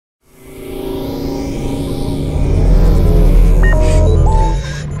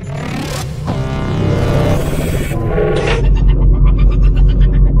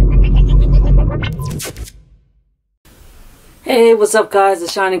Hey, what's up guys,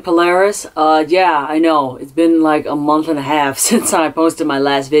 it's Shining Polaris. Yeah, I know, it's been like a month and a half since I posted my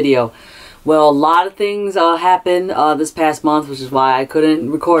last video. Well, a lot of things happened this past month, which is why I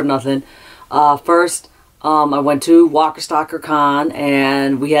couldn't record nothing. First, I went to Walker Stalker Con,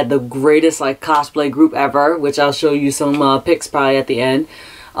 and we had the greatest like cosplay group ever, which I'll show you some pics probably at the end.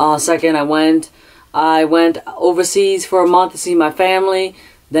 Second, I went overseas for a month to see my family.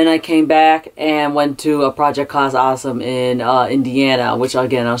 Then I came back and went to a Project Cos Awesome in Indiana, which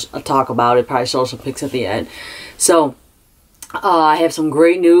again I'll talk about it, probably show some pics at the end. So I have some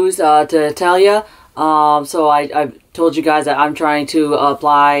great news to tell you. So I told you guys that I'm trying to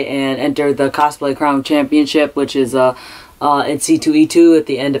apply and enter the Cosplay Crown Championship, which is in C2E2 at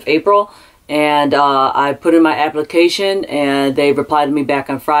the end of April. And I put in my application, and they replied to me back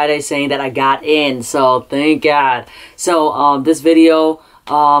on Friday saying that I got in. So thank God. So this video,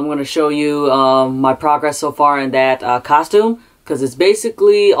 I'm going to show you my progress so far in that costume, because it's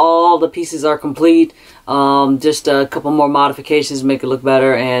basically all the pieces are complete. Just a couple more modifications to make it look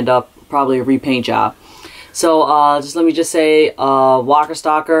better, and probably a repaint job. So just let me just say, Walker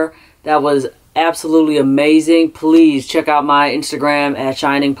Stalker, that was absolutely amazing. Please check out my Instagram at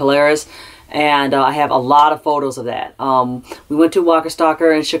Shining Polaris. And I have a lot of photos of that. We went to Walker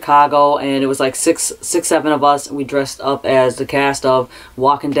Stalker in Chicago, and it was like six, seven of us, and we dressed up as the cast of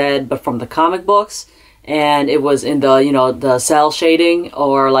Walking Dead, but from the comic books. And it was in the, you know, the cell shading,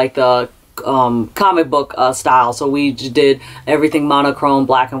 or like the comic book style. So we just did everything monochrome,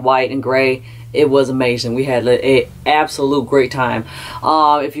 black and white and gray. It was amazing. We had an absolute great time.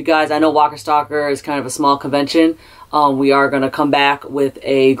 If you guys, I know Walker Stalker is kind of a small convention. We are going to come back with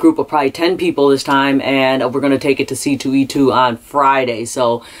a group of probably 10 people this time, and we're going to take it to C2E2 on Friday.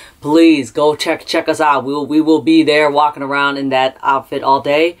 So please go check us out. We will be there walking around in that outfit all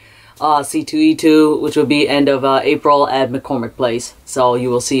day. C2E2, which will be end of April at McCormick Place. So you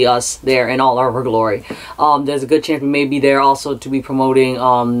will see us there in all our glory. There's a good chance we may be there also to be promoting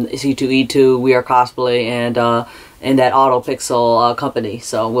C2E2, We Are Cosplay, and that Auto Pixel company.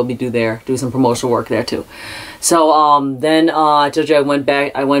 So we'll be do some promotional work there too. So then I told you I went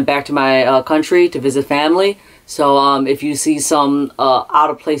back to my country to visit family. So if you see some out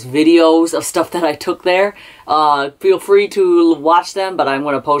of place videos of stuff that I took there, feel free to watch them, but I'm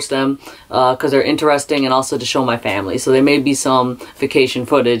going to post them because they're interesting, and also to show my family. So there may be some vacation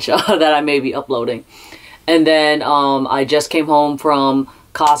footage that I may be uploading. And then I just came home from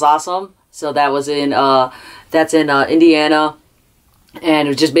Cos Awesome. So that was in that's in Indiana. And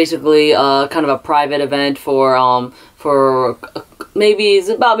it was just basically kind of a private event for maybe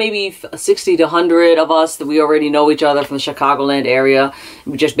 60 to 100 of us that we already know each other from the Chicagoland area.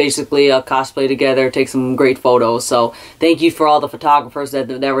 We just basically cosplay together, take some great photos. So thank you for all the photographers that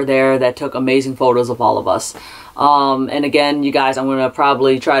were there that took amazing photos of all of us. And again, you guys, I'm gonna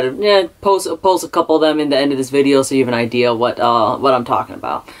probably try to post a couple of them in the end of this video so you have an idea what I'm talking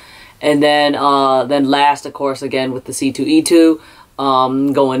about. And then last, of course, again with the C2E2.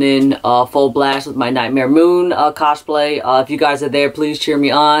 Going in full blast with my Nightmare Moon cosplay. If you guys are there, please cheer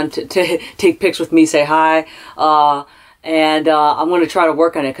me on, to take pics with me, say hi. And I'm going to try to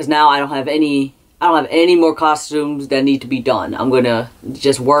work on it, because now I don't have any more costumes that need to be done. I'm going to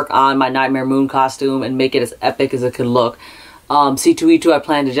just work on my Nightmare Moon costume and make it as epic as it could look. C2E2, I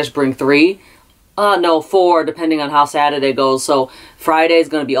plan to just bring 3. No, 4, depending on how Saturday goes. So Friday is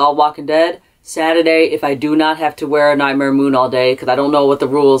going to be all Walking Dead. Saturday, if I do not have to wear a Nightmare Moon all day, because I don't know what the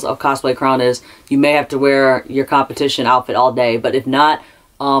rules of Cosplay Crown is, you may have to wear your competition outfit all day. But if not,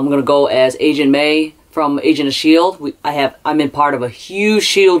 I'm going to go as Agent May from Agent of S.H.I.E.L.D. I'm in part of a huge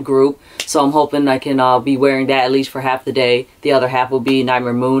S.H.I.E.L.D. group, so I'm hoping I can be wearing that at least for half the day. The other half will be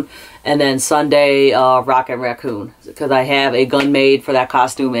Nightmare Moon. And then Sunday, Rocket Raccoon, because I have a gun made for that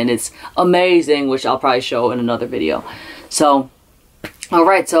costume, and it's amazing, which I'll probably show in another video. So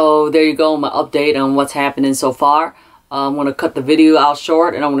alright, so there you go, my update on what's happening so far. I'm going to cut the video out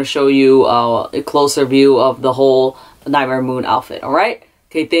short, and I'm going to show you a closer view of the whole Nightmare Moon outfit, alright?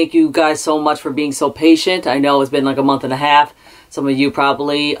 Okay, thank you guys so much for being so patient. I know it's been like a month and a half. Some of you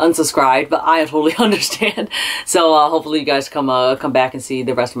probably unsubscribed, but I totally understand. So hopefully you guys come back and see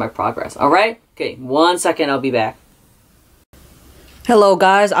the rest of my progress, alright? Okay, 1 second, I'll be back. Hello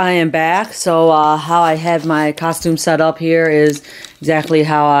guys, I am back. So how I had my costume set up here is exactly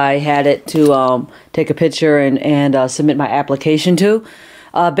how I had it to take a picture and submit my application to.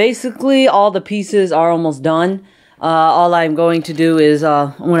 Basically all the pieces are almost done. All I'm going to do is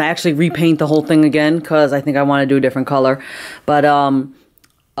I'm going to actually repaint the whole thing again, because I think I want to do a different color. But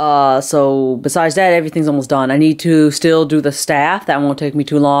so besides that, everything's almost done. I need to still do the staff. That won't take me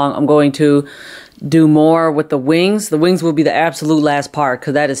too long. I'm going to do more with the wings. The wings will be the absolute last part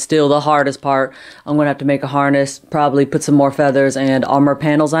because that is still the hardest part. I'm going to have to make a harness, probably put some more feathers and armor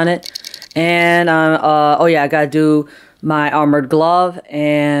panels on it. And, oh yeah, I got to do my armored glove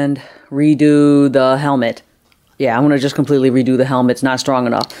and redo the helmet. Yeah, I'm going to just completely redo the helmet. It's not strong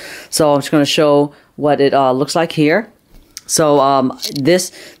enough. So I'm just going to show what it looks like here. So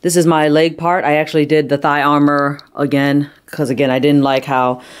this is my leg part. I actually did the thigh armor again because again I didn't like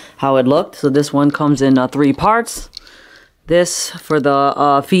how it looked. So this one comes in 3 parts. This for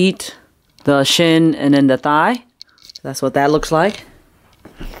the feet, the shin, and then the thigh. That's what that looks like.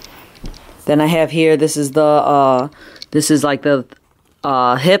 Then I have here. This is the this is like the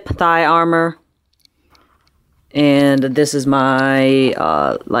hip thigh armor, and this is my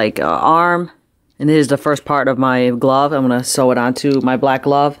arm. And this is the first part of my glove. I'm going to sew it onto my black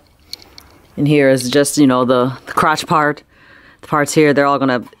glove. And here is just, you know, the crotch part. The parts here, they're all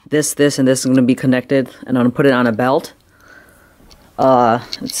going to, this, and this is going to be connected. And I'm going to put it on a belt.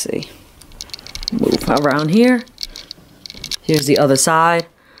 Let's see. Move around here. Here's the other side.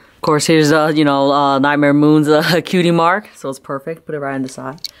 Of course, here's, you know, Nightmare Moon's cutie mark. So it's perfect. Put it right on the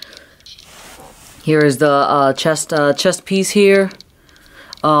side. Here is the chest piece here.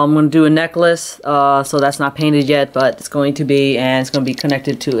 I'm going to do a necklace, so that's not painted yet, but it's going to be, and it's going to be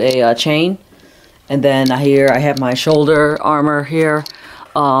connected to a chain. And then here I have my shoulder armor here.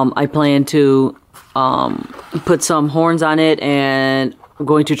 I plan to put some horns on it, and I'm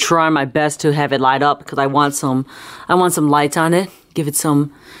going to try my best to have it light up because I want some lights on it. Give it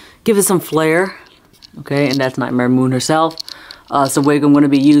some flair. Okay, and that's Nightmare Moon herself. It's the wig I'm going to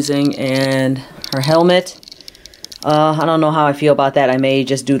be using, and her helmet. I don't know how I feel about that. I may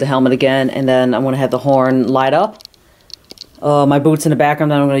just do the helmet again, and then I'm going to have the horn light up. My boots in the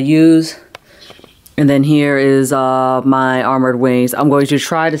background that I'm going to use. And then here is my armored wings. I'm going to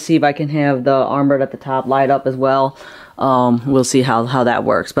try to see if I can have the armored at the top light up as well. We'll see how that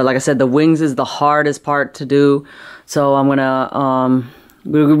works. But like I said, the wings is the hardest part to do. So I'm going to...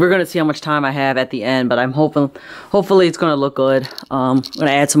 we're going to see how much time I have at the end, but I'm hopefully it's going to look good. I'm going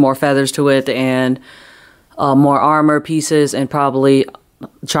to add some more feathers to it and... more armor pieces, and probably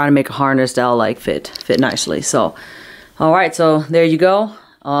try to make a harness that'll like fit nicely. So, all right, so there you go.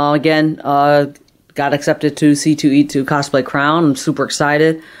 Again, got accepted to C2E2 Cosplay Crown. I'm super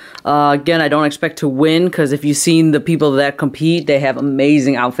excited. Again, I don't expect to win because if you've seen the people that compete, they have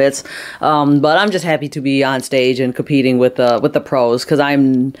amazing outfits. But I'm just happy to be on stage and competing with the pros because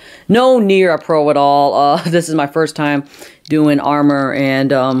I'm no near a pro at all. This is my first time doing armor,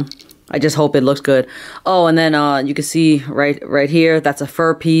 and I just hope it looks good. Oh, and then you can see right here, that's a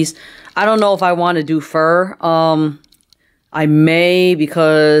fur piece. I don't know if I want to do fur. I may,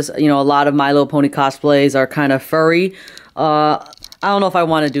 because, you know, a lot of My Little Pony cosplays are kind of furry. I don't know if I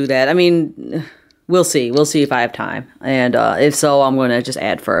want to do that. I mean, we'll see. We'll see if I have time. And if so, I'm going to just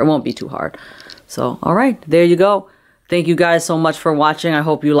add fur. It won't be too hard. So, all right, there you go. Thank you guys so much for watching. I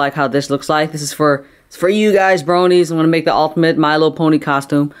hope you like how this looks like. This is for you guys, bronies. I'm going to make the ultimate My Little Pony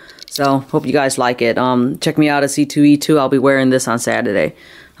costume. So, hope you guys like it. Check me out at C2E2. I'll be wearing this on Saturday.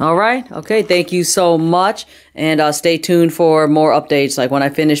 All right. Okay. Thank you so much. And stay tuned for more updates. Like when I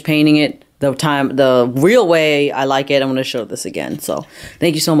finish painting it, the real way I like it, I'm going to show this again. So,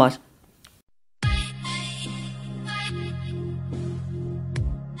 thank you so much.